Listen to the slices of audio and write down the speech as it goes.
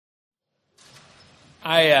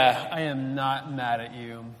I am not mad at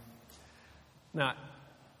you.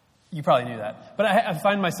 You probably knew that. But I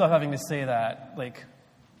find myself having to say that,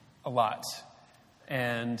 a lot.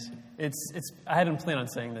 And I hadn't planned on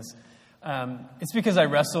saying this. It's because I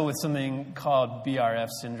wrestle with something called BRF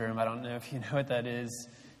syndrome. I don't know if you know what that is.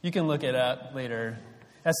 You can look it up later.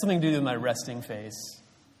 It has something to do with my resting face.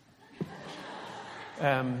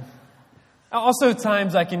 Also, at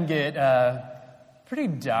times I can get pretty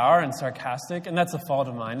dour and sarcastic, and that's a fault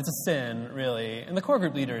of mine. It's a sin, really. And the core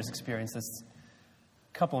group leaders experienced this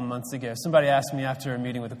a couple of months ago. Somebody asked me after a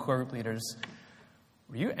meeting with the core group leaders,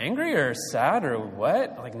 "Were you angry or sad or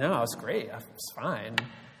what?" I'm like, "No, it was great. It was fine."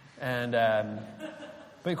 And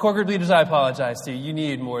but core group leaders, I apologize to you. You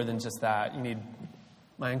need more than just that. You need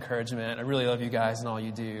my encouragement. I really love you guys and all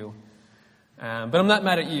you do. But I'm not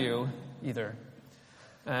mad at you either.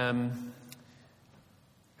 Has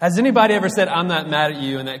anybody ever said, "I'm not mad at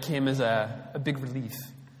you," and that came as a big relief?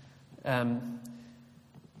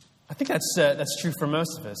 I think that's true for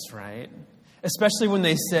most of us, right? Especially when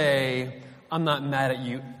they say, "I'm not mad at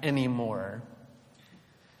you anymore."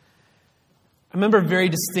 I remember very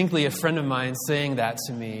distinctly a friend of mine saying that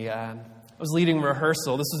to me. I was leading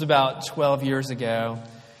rehearsal. This was about 12 years ago.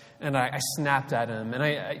 And I snapped at him. And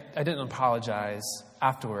I didn't apologize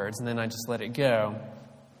afterwards. And then I just let it go.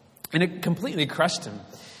 And it completely crushed him.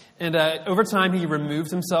 And over time, he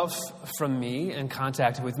removed himself from me and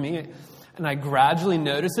contact with me. And I gradually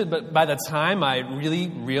noticed it. But by the time I really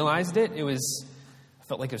realized it, I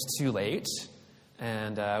felt like it was too late.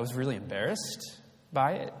 And I was really embarrassed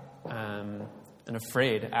by it. And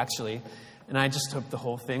afraid, actually. And I just hoped the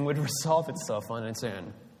whole thing would resolve itself on its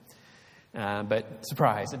own. But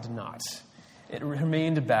surprise, it did not. It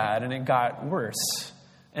remained bad, and it got worse.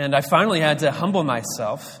 And I finally had to humble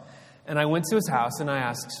myself, and I went to his house, and I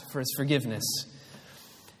asked for his forgiveness.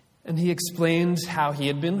 And he explained how he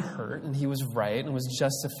had been hurt, and he was right, and was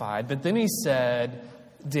justified. But then he said,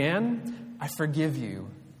 "Dan, I forgive you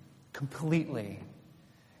completely.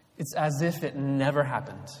 It's as if it never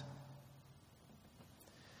happened."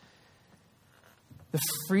 The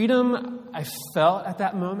freedom I felt at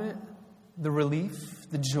that moment, the relief,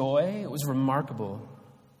 the joy, it was remarkable.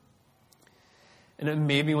 And it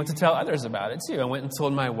made me want to tell others about it too. I went and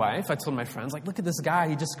told my wife, I told my friends, "Look at this guy,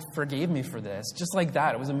 he just forgave me for this." Just like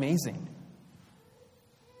that, it was amazing.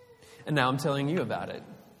 And now I'm telling you about it.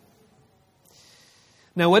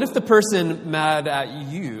 Now, what if the person mad at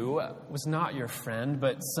you was not your friend,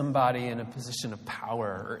 but somebody in a position of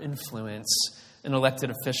power or influence, an elected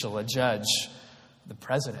official, a judge, the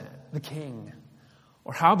president, the king?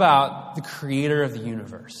 Or how about the creator of the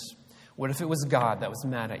universe? What if it was God that was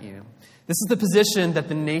mad at you? This is the position that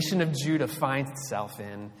the nation of Judah finds itself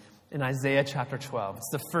in Isaiah chapter 12. It's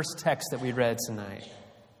the first text that we read tonight.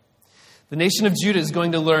 The nation of Judah is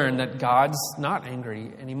going to learn that God's not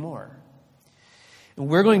angry anymore. And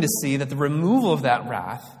we're going to see that the removal of that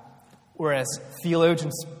wrath, or as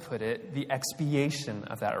theologians put it, the expiation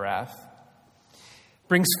of that wrath,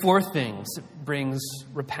 brings four things. It brings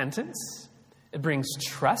repentance, it brings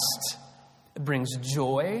trust, it brings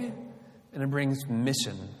joy, and it brings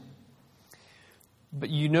mission. But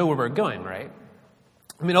you know where we're going, right?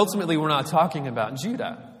 I mean, ultimately, we're not talking about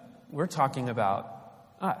Judah. We're talking about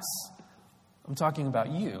us. I'm talking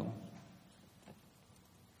about you.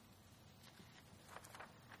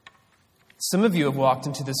 Some of you have walked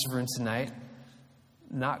into this room tonight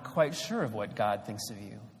not quite sure of what God thinks of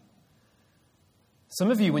you. Some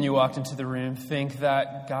of you, when you walked into the room, think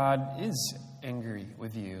that God is angry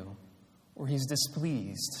with you, or he's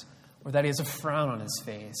displeased, or that he has a frown on his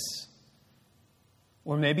face.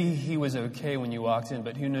 Or maybe he was okay when you walked in,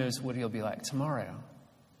 but who knows what he'll be like tomorrow,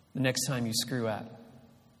 the next time you screw up.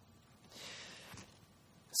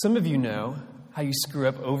 Some of you know how you screw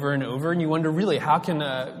up over and over, and you wonder, really, how can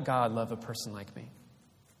God love a person like me?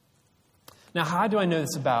 Now, how do I know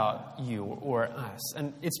this about you or us?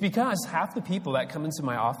 And it's because half the people that come into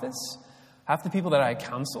my office, half the people that I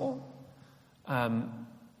counsel,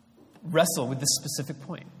 wrestle with this specific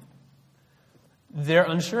point. They're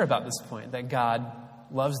unsure about this point, that God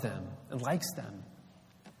loves them and likes them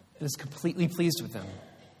and is completely pleased with them.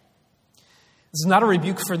 This is not a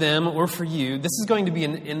rebuke for them or for you. This is going to be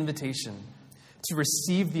an invitation to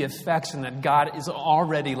receive the affection that God is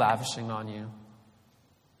already lavishing on you.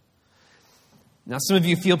 Now, some of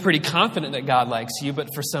you feel pretty confident that God likes you, but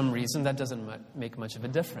for some reason that doesn't make much of a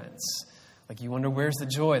difference. Like you wonder, where's the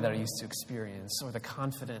joy that I used to experience or the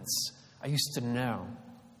confidence I used to know?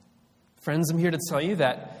 Friends, I'm here to tell you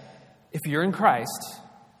that if you're in Christ,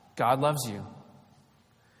 God loves you.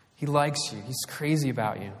 He likes you. He's crazy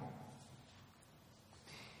about you.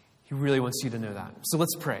 He really wants you to know that. So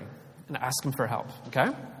let's pray and ask him for help, okay?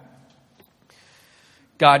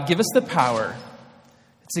 God, give us the power,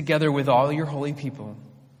 together with all your holy people,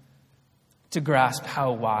 to grasp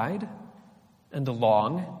how wide and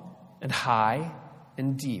long and high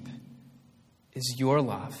and deep is your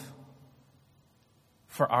love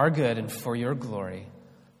for our good and for your glory.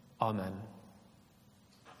 Amen.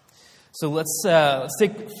 So let's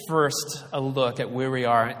take first a look at where we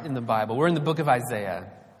are in the Bible. We're in the book of Isaiah.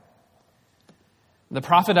 The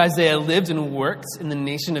prophet Isaiah lived and worked in the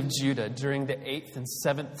nation of Judah during the 8th and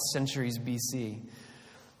 7th centuries BC.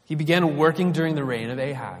 He began working during the reign of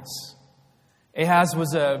Ahaz. Ahaz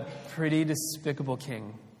was a pretty despicable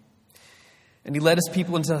king, and he led his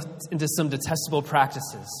people into some detestable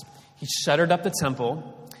practices. He shuttered up the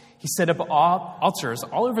temple. He set up altars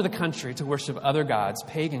all over the country to worship other gods,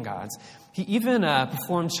 pagan gods. He even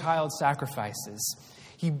performed child sacrifices.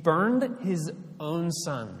 He burned his own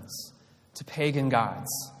sons to pagan gods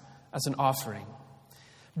as an offering.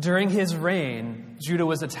 During his reign, Judah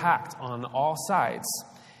was attacked on all sides.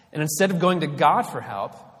 And instead of going to God for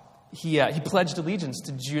help, he pledged allegiance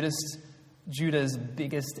to Judah's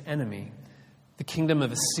biggest enemy, the kingdom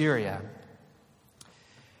of Assyria.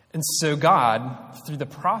 And so God, through the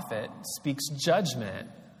prophet, speaks judgment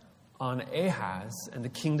on Ahaz and the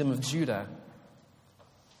kingdom of Judah.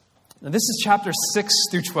 Now, this is chapter 6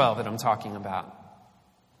 through 12 that I'm talking about.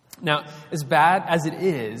 Now, as bad as it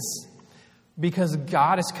is, because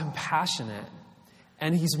God is compassionate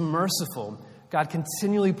and he's merciful, God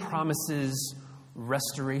continually promises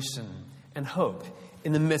restoration and hope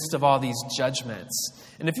in the midst of all these judgments.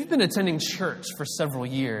 And if you've been attending church for several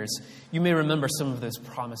years, you may remember some of those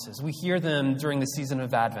promises. We hear them during the season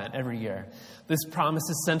of Advent every year. This promise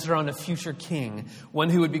is centered on a future king,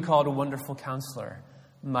 one who would be called a wonderful counselor,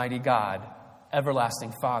 mighty God,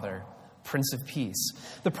 everlasting Father, Prince of Peace.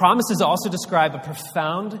 The promises also describe a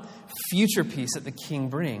profound future peace that the king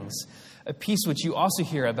brings, a peace which you also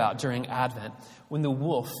hear about during Advent, when the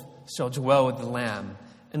wolf shall dwell with the lamb,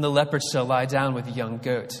 and the leopard shall lie down with the young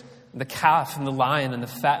goat, and the calf and the lion and the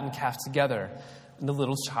fattened calf together, and the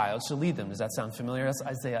little child shall lead them. Does that sound familiar? That's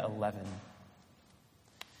Isaiah 11.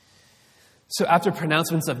 So after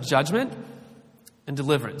pronouncements of judgment and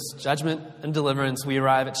deliverance, we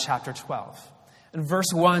arrive at chapter 12. And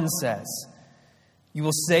verse 1 says, "You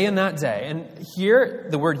will say in that day," and here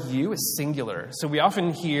the word "you" is singular. So we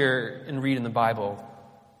often hear and read in the Bible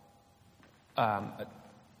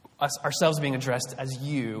ourselves being addressed as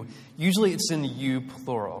you. Usually it's in you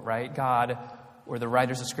plural, right? God or the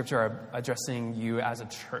writers of Scripture are addressing you as a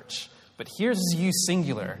church. But here's you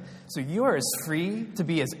singular. So you are as free to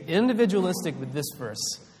be as individualistic with this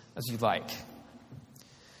verse as you like.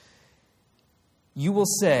 You will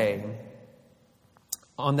say,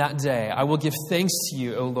 on that day, I will give thanks to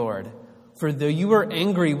you, O Lord, for though you were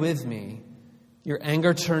angry with me, your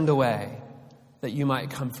anger turned away, that you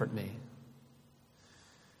might comfort me.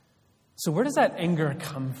 So where does that anger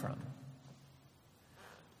come from?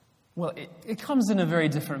 Well, it comes in a very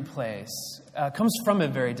different place. It comes from a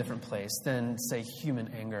very different place than, say, human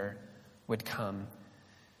anger would come.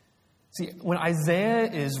 See, when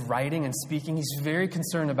Isaiah is writing and speaking, he's very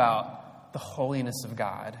concerned about the holiness of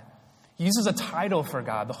God. He uses a title for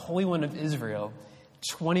God, the Holy One of Israel,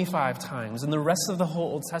 25 times. In the rest of the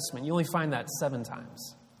whole Old Testament, you only find that 7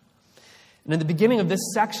 times. And in the beginning of this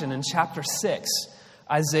section, in chapter 6,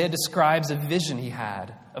 Isaiah describes a vision he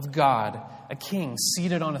had of God, a king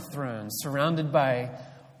seated on a throne, surrounded by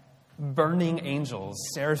burning angels,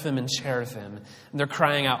 seraphim and cherubim. And they're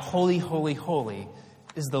crying out, "Holy, holy, holy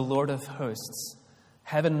is the Lord of hosts.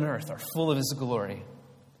 Heaven and earth are full of his glory."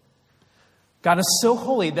 God is so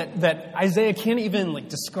holy that Isaiah can't even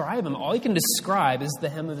describe him. All he can describe is the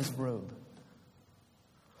hem of his robe.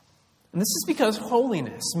 And this is because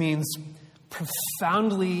holiness means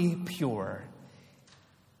profoundly pure,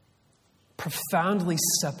 profoundly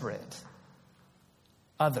separate,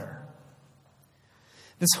 other.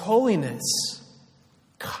 This holiness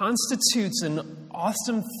constitutes an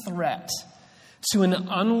awesome threat to an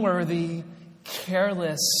unworthy,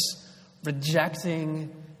 careless,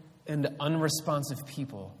 rejecting, and unresponsive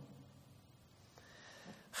people.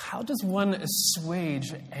 How does one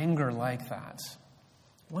assuage anger like that?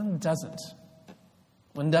 One doesn't.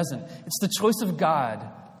 One doesn't. It's the choice of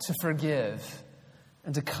God to forgive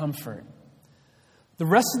and to comfort. The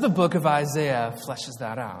rest of the book of Isaiah fleshes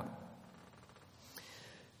that out.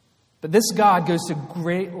 But this God goes to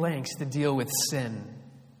great lengths to deal with sin,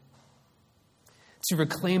 to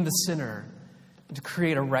reclaim the sinner, and to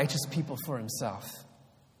create a righteous people for himself.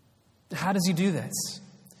 How does he do this?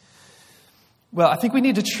 Well, I think we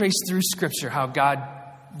need to trace through Scripture how God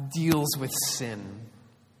deals with sin.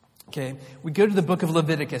 Okay, we go to the book of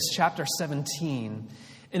Leviticus, chapter 17,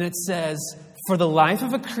 and it says, "For the life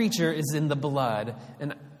of a creature is in the blood,"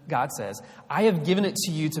 and God says, "I have given it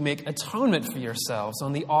to you to make atonement for yourselves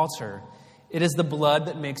on the altar. It is the blood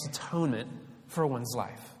that makes atonement for one's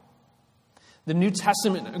life." The New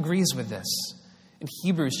Testament agrees with this in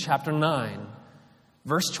Hebrews chapter 9,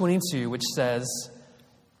 verse 22, which says,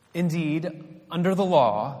 "Indeed, under the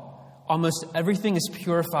law, almost everything is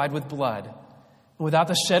purified with blood. And without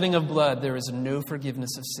the shedding of blood, there is no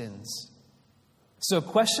forgiveness of sins." So a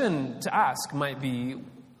question to ask might be,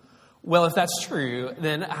 well, if that's true,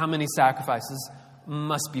 then how many sacrifices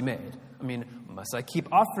must be made? I mean, must I keep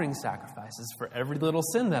offering sacrifices for every little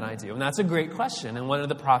sin that I do? And that's a great question. And one of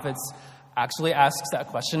the prophets actually asks that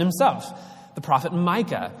question himself. The prophet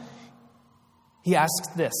Micah, he asks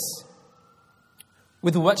this,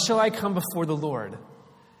 "With what shall I come before the Lord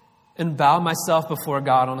and bow myself before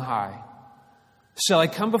God on high? Shall I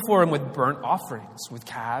come before him with burnt offerings, with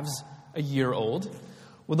calves a year old?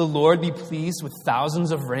 Will the Lord be pleased with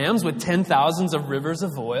thousands of rams, with 10,000s of rivers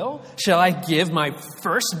of oil? Shall I give my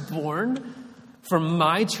firstborn for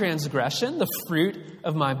my transgression, the fruit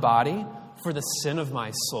of my body, for the sin of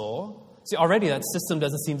my soul?" See, already that system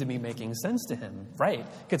doesn't seem to be making sense to him, right?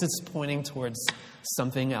 Because it's pointing towards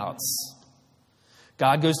something else.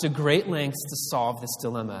 God goes to great lengths to solve this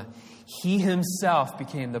dilemma. He himself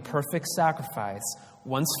became the perfect sacrifice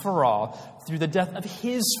once for all through the death of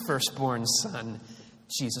his firstborn son,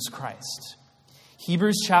 Jesus Christ.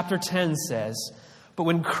 Hebrews chapter 10 says, "But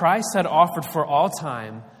when Christ had offered for all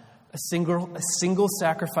time a single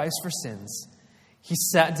sacrifice for sins, he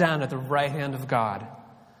sat down at the right hand of God.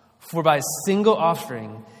 For by a single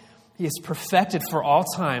offering, he has perfected for all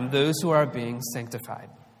time those who are being sanctified."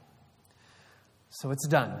 So it's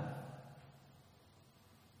done.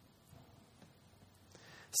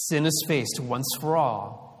 Sin is faced once for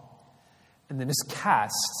all, and then is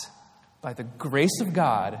cast by the grace of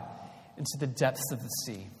God into the depths of the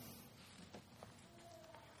sea.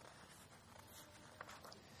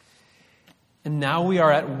 And now we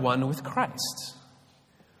are at one with Christ.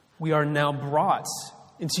 We are now brought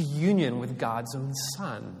into union with God's own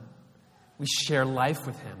Son. We share life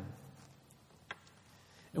with him.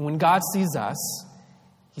 And when God sees us,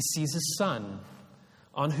 he sees his Son,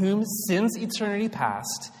 on whom, since eternity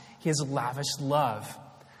past, he has lavished love,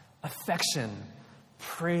 affection,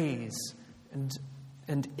 praise,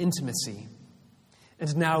 and intimacy.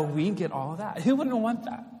 And now we get all of that. Who wouldn't want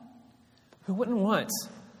that? Who wouldn't want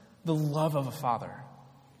the love of a father,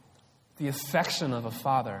 the affection of a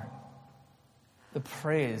father, the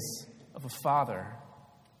praise of a father,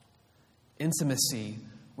 intimacy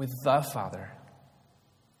with the Father?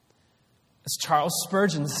 As Charles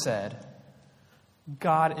Spurgeon said,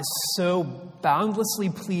 God is so boundlessly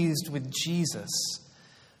pleased with Jesus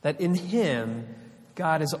that in him,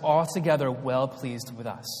 God is altogether well pleased with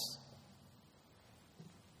us.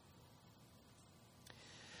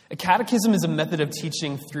 A catechism is a method of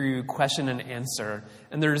teaching through question and answer,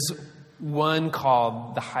 and there's one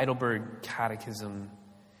called the Heidelberg Catechism.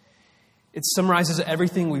 It summarizes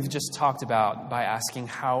everything we've just talked about by asking,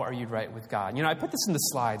 how are you right with God? You know, I put this in the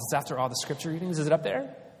slides. It's after all the scripture readings. Is it up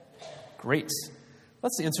there? Great.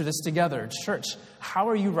 Let's answer this together. Church, how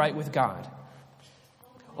are you right with God?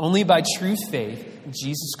 Only by true faith in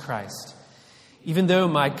Jesus Christ. Even though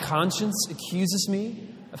my conscience accuses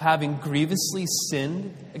me of having grievously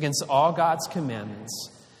sinned against all God's commandments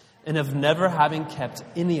and of never having kept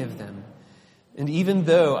any of them, and even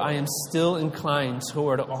though I am still inclined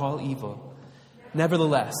toward all evil,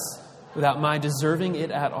 nevertheless, without my deserving it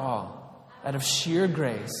at all, out of sheer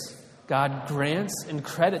grace, God grants and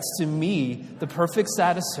credits to me the perfect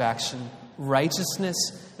satisfaction, righteousness,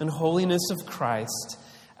 and holiness of Christ,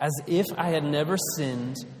 as if I had never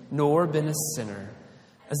sinned nor been a sinner,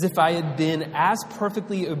 as if I had been as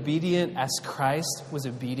perfectly obedient as Christ was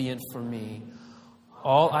obedient for me.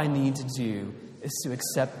 All I need to do is to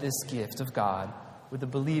accept this gift of God with a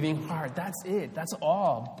believing heart. That's it. That's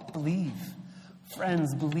all. Believe.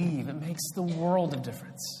 Friends, believe. It makes the world of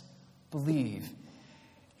difference. Believe.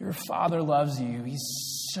 Your Father loves you. He's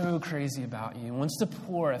so crazy about you. He wants to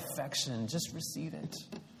pour affection. Just receive it.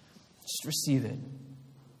 Just receive it.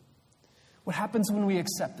 What happens when we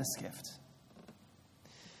accept this gift?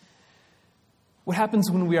 What happens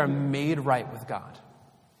when we are made right with God?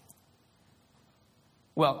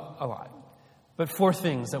 Well, a lot. But 4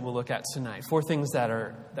 things that we'll look at tonight. 4 things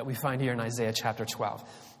that we find here in Isaiah chapter 12.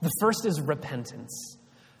 The first is repentance,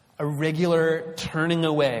 a regular turning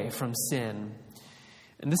away from sin.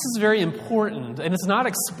 And this is very important, and it's not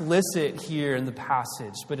explicit here in the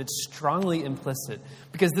passage, but it's strongly implicit,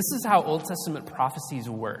 because this is how Old Testament prophecies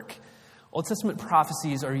work. Old Testament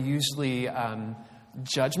prophecies are usually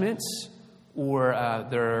judgments, or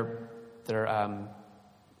they're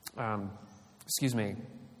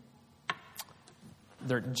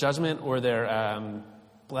judgment or their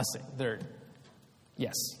blessing.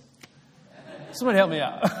 Yes. Somebody help me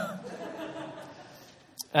out.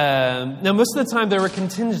 Now, most of the time, there were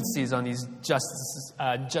contingencies on these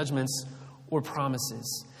judgments or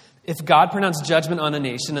promises. If God pronounced judgment on a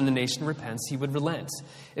nation and the nation repents, he would relent.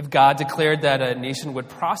 If God declared that a nation would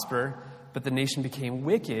prosper, but the nation became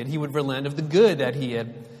wicked, he would relent of the good that he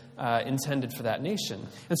had intended for that nation.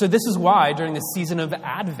 And so this is why, during the season of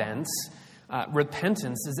Advent,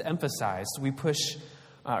 repentance is emphasized. We push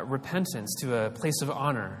repentance to a place of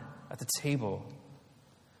honor at the table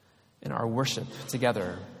in our worship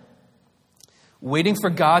together. Waiting for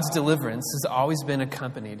God's deliverance has always been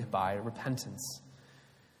accompanied by repentance.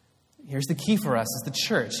 Here's the key for us as the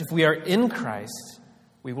church. If we are in Christ,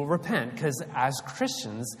 we will repent, because as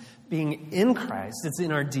Christians, being in Christ, it's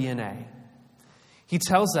in our DNA. He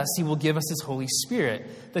tells us he will give us his Holy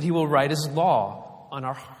Spirit, that he will write his law on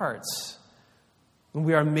our hearts. When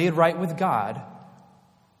we are made right with God,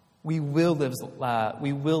 we will live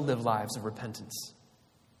lives of repentance.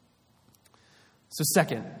 So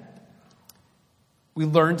second, we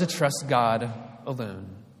learn to trust God alone.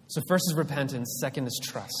 So first is repentance, second is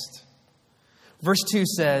trust. Verse 2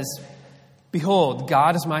 says, "Behold,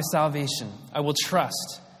 God is my salvation. I will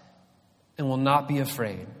trust and will not be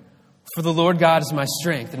afraid. For the Lord God is my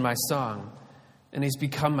strength and my song, and he's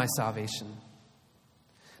become my salvation."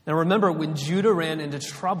 Now remember, when Judah ran into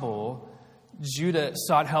trouble, Judah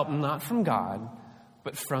sought help not from God,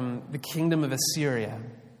 but from the kingdom of Assyria.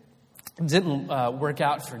 It didn't work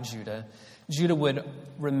out for Judah. Judah would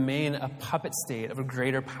remain a puppet state of a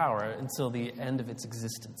greater power until the end of its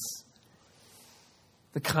existence.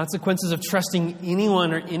 The consequences of trusting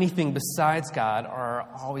anyone or anything besides God are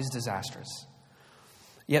always disastrous.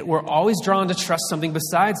 Yet we're always drawn to trust something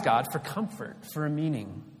besides God for comfort, for a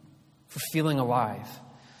meaning, for feeling alive.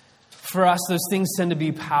 For us, those things tend to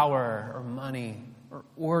be power or money or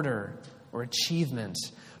order or achievement.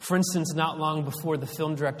 For instance, not long before the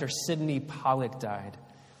film director Sidney Pollack died,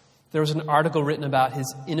 there was an article written about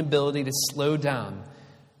his inability to slow down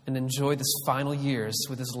and enjoy his final years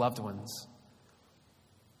with his loved ones.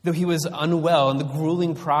 Though he was unwell and the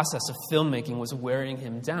grueling process of filmmaking was wearing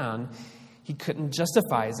him down, he couldn't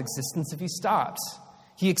justify his existence if he stopped.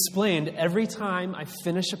 He explained, "Every time I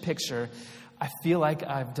finish a picture, I feel like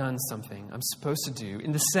I've done something I'm supposed to do,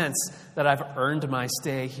 in the sense that I've earned my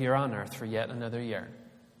stay here on earth for yet another year."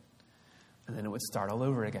 And then it would start all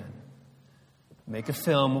over again. Make a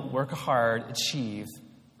film, work hard, achieve,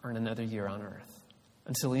 earn another year on earth,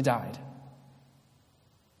 until he died.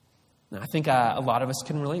 Now, I think a lot of us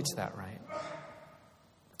can relate to that, right?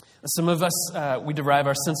 Some of us, we derive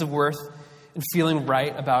our sense of worth in feeling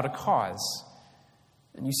right about a cause.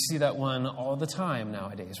 And you see that one all the time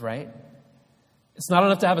nowadays, right? It's not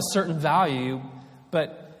enough to have a certain value,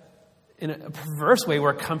 but in a perverse way,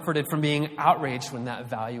 we're comforted from being outraged when that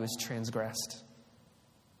value is transgressed.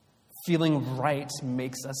 Feeling right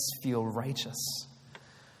makes us feel righteous.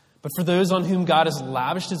 But for those on whom God has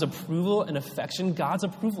lavished his approval and affection, God's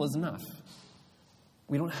approval is enough.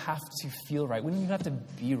 We don't have to feel right. We don't even have to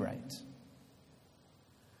be right.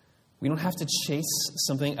 We don't have to chase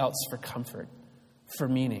something else for comfort, for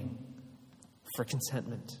meaning, for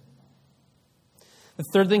contentment. The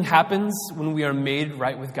third thing happens when we are made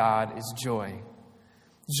right with God is joy.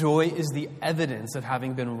 Joy is the evidence of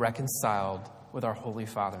having been reconciled with our Holy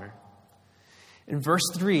Father. In verse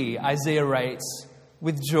 3, Isaiah writes,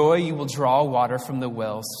 "With joy you will draw water from the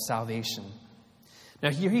wells of salvation." Now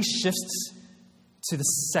here he shifts to the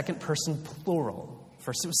second person plural.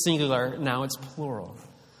 First it was singular, now it's plural.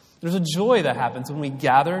 There's a joy that happens when we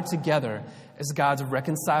gather together as God's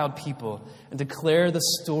reconciled people and declare the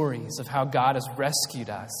stories of how God has rescued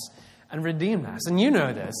us and redeemed us. And you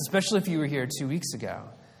know this, especially if you were here 2 weeks ago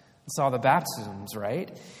and saw the baptisms,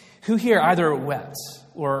 right? Who here either wept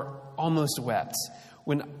or almost wept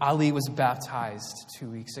when Ali was baptized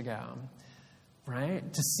 2 weeks ago,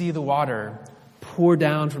 right? To see the water pour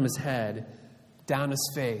down from his head, down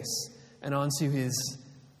his face, and onto his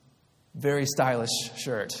very stylish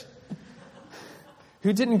shirt.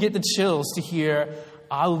 Who didn't get the chills to hear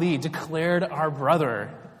Ali declared our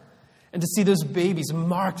brother, and to see those babies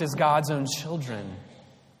marked as God's own children?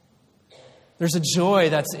 There's a joy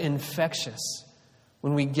that's infectious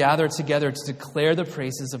when we gather together to declare the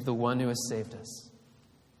praises of the one who has saved us.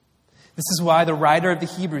 This is why the writer of the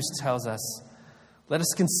Hebrews tells us, let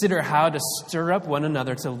us consider how to stir up one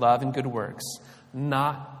another to love and good works,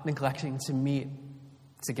 not neglecting to meet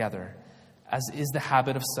together, as is the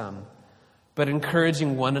habit of some, but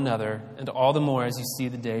encouraging one another, and all the more as you see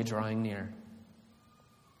the day drawing near.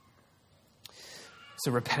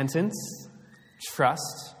 So repentance,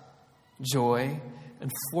 trust, joy,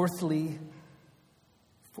 and fourthly,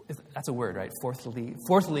 that's a word, right?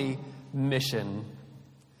 Fourthly, mission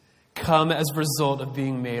come as a result of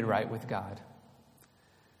being made right with God.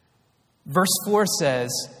 Verse 4 says,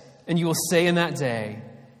 and you will say in that day,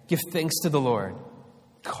 give thanks to the Lord,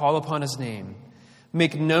 call upon his name,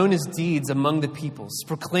 make known his deeds among the peoples,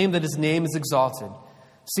 proclaim that his name is exalted,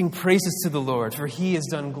 sing praises to the Lord, for he has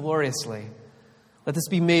done gloriously. Let this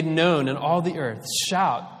be made known in all the earth.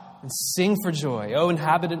 Shout and sing for joy, O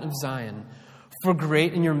inhabitant of Zion, for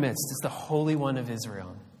great in your midst is the Holy One of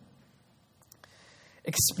Israel.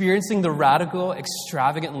 Experiencing the radical,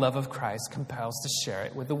 extravagant love of Christ compels to share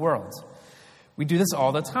it with the world. We do this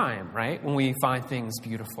all the time, right? When we find things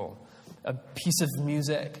beautiful. A piece of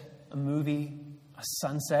music, a movie, a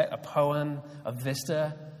sunset, a poem, a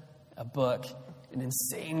vista, a book, an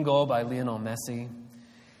insane goal by Lionel Messi.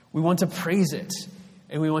 We want to praise it,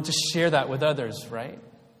 and we want to share that with others, right?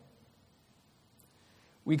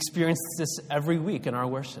 We experience this every week in our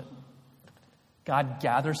worship. God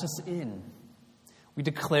gathers us in. We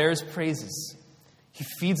declare his praises. He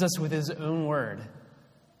feeds us with his own word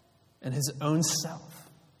and his own self.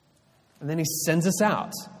 And then he sends us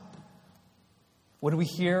out. What do we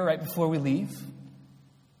hear right before we leave?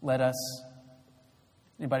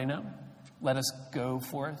 Anybody know? Let us go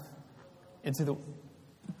forth into the...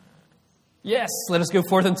 Yes, let us go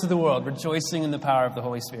forth into the world, rejoicing in the power of the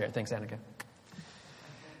Holy Spirit. Thanks, Annika.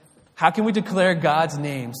 How can we declare God's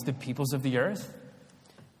name to the peoples of the earth?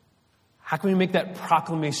 How can we make that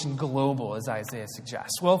proclamation global, as Isaiah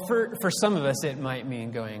suggests? Well, for some of us, it might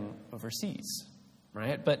mean going overseas,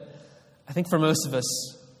 right? But I think for most of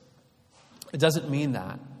us, it doesn't mean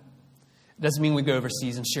that. It doesn't mean we go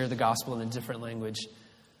overseas and share the gospel in a different language.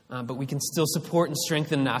 But we can still support and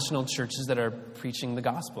strengthen national churches that are preaching the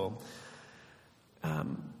gospel.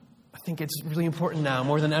 I think it's really important now,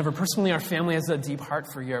 more than ever. Personally, our family has a deep heart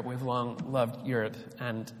for Europe. We've long loved Europe.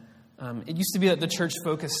 And it used to be that the church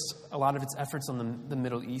focused a lot of its efforts on the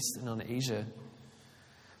Middle East and on Asia.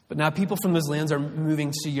 But now people from those lands are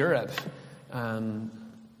moving to Europe. Now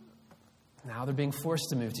they're being forced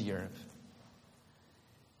to move to Europe.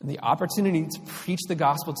 And the opportunity to preach the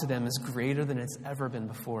gospel to them is greater than it's ever been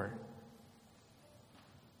before.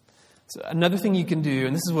 So another thing you can do,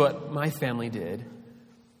 and this is what my family did,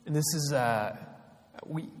 and this is,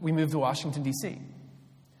 we moved to Washington, D.C.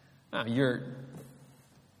 Now, you're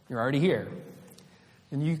already here,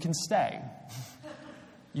 and you can stay.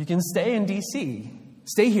 You can stay in D.C.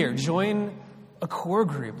 Stay here. Join a core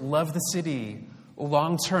group. Love the city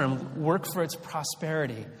long-term. Work for its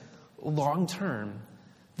prosperity long-term.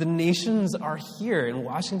 The nations are here in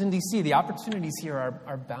Washington, D.C. The opportunities here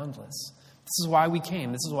are boundless. This is why we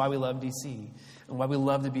came. This is why we love D.C. and why we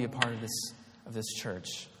love to be a part of this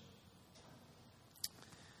church.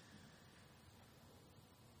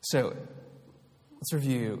 So, let's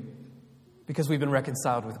review. Because we've been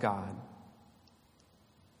reconciled with God,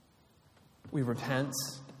 we repent,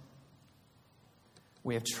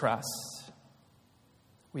 we have trust,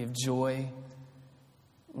 we have joy,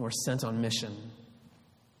 and we're sent on mission.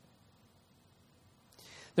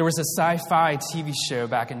 There was a sci-fi TV show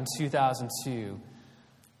back in 2002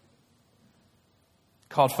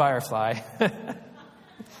 called Firefly.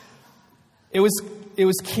 It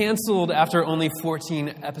was canceled after only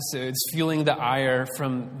 14 episodes, fueling the ire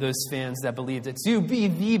from those fans that believed it to be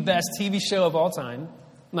the best TV show of all time.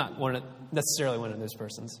 Not necessarily one of those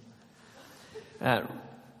persons.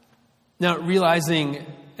 Now, realizing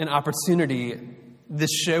an opportunity,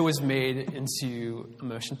 this show was made into a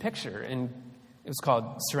motion picture, and it was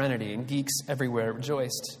called Serenity, and geeks everywhere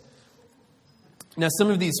rejoiced. Now, some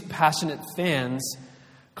of these passionate fans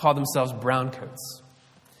call themselves browncoats.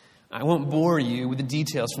 I won't bore you with the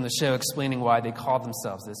details from the show explaining why they called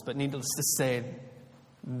themselves this, but needless to say,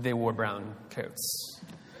 they wore brown coats.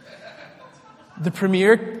 The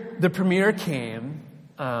premiere came,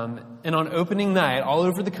 and on opening night, all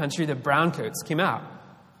over the country, the browncoats came out.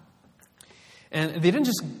 And they didn't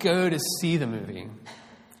just go to see the movie.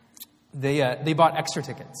 They bought extra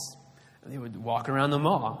tickets. They would walk around the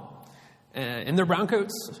mall in their brown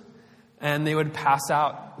coats, and they would pass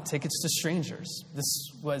out tickets to strangers.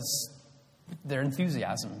 This was their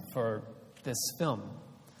enthusiasm for this film.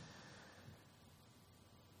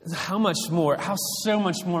 How so much more, I'm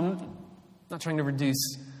not trying to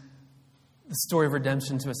reduce the story of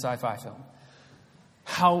redemption to a sci-fi film,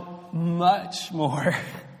 how much more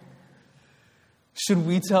should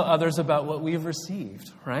we tell others about what we've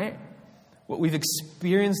received, right? What we've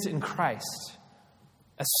experienced in Christ.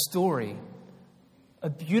 A story, a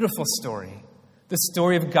beautiful story. The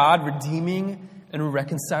story of God redeeming and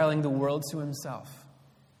reconciling the world to himself.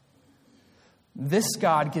 This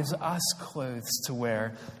God gives us clothes to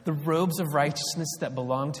wear, the robes of righteousness that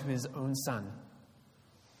belong to his own Son.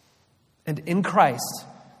 And in Christ,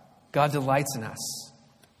 God delights in us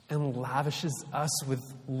and lavishes us with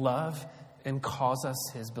love and calls us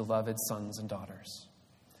his beloved sons and daughters.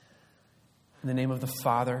 In the name of the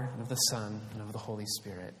Father, and of the Son, and of the Holy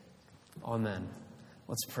Spirit. Amen.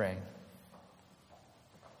 Let's pray.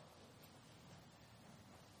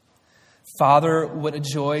 Father, what a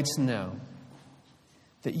joy to know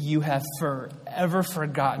that you have forever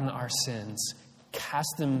forgotten our sins,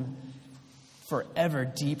 cast them forever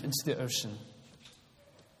deep into the ocean.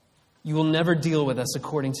 You will never deal with us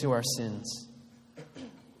according to our sins,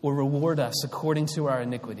 or reward us according to our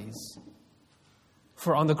iniquities.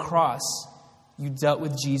 For on the cross, you dealt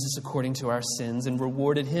with Jesus according to our sins and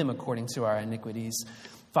rewarded him according to our iniquities.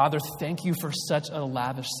 Father, thank you for such a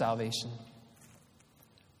lavish salvation.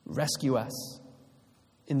 Rescue us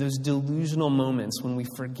in those delusional moments when we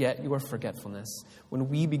forget your forgetfulness, when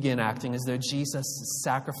we begin acting as though Jesus'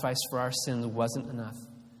 sacrifice for our sins wasn't enough,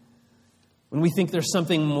 when we think there's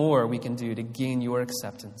something more we can do to gain your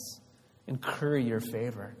acceptance and curry your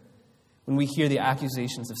favor, when we hear the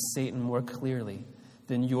accusations of Satan more clearly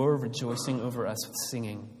than your rejoicing over us with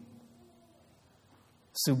singing.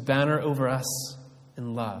 So banner over us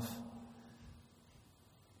in love,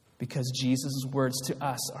 because Jesus' words to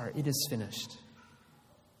us are, "It is finished."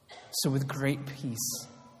 So with great peace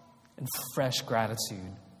and fresh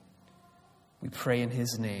gratitude, we pray in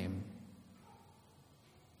his name.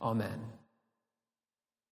 Amen.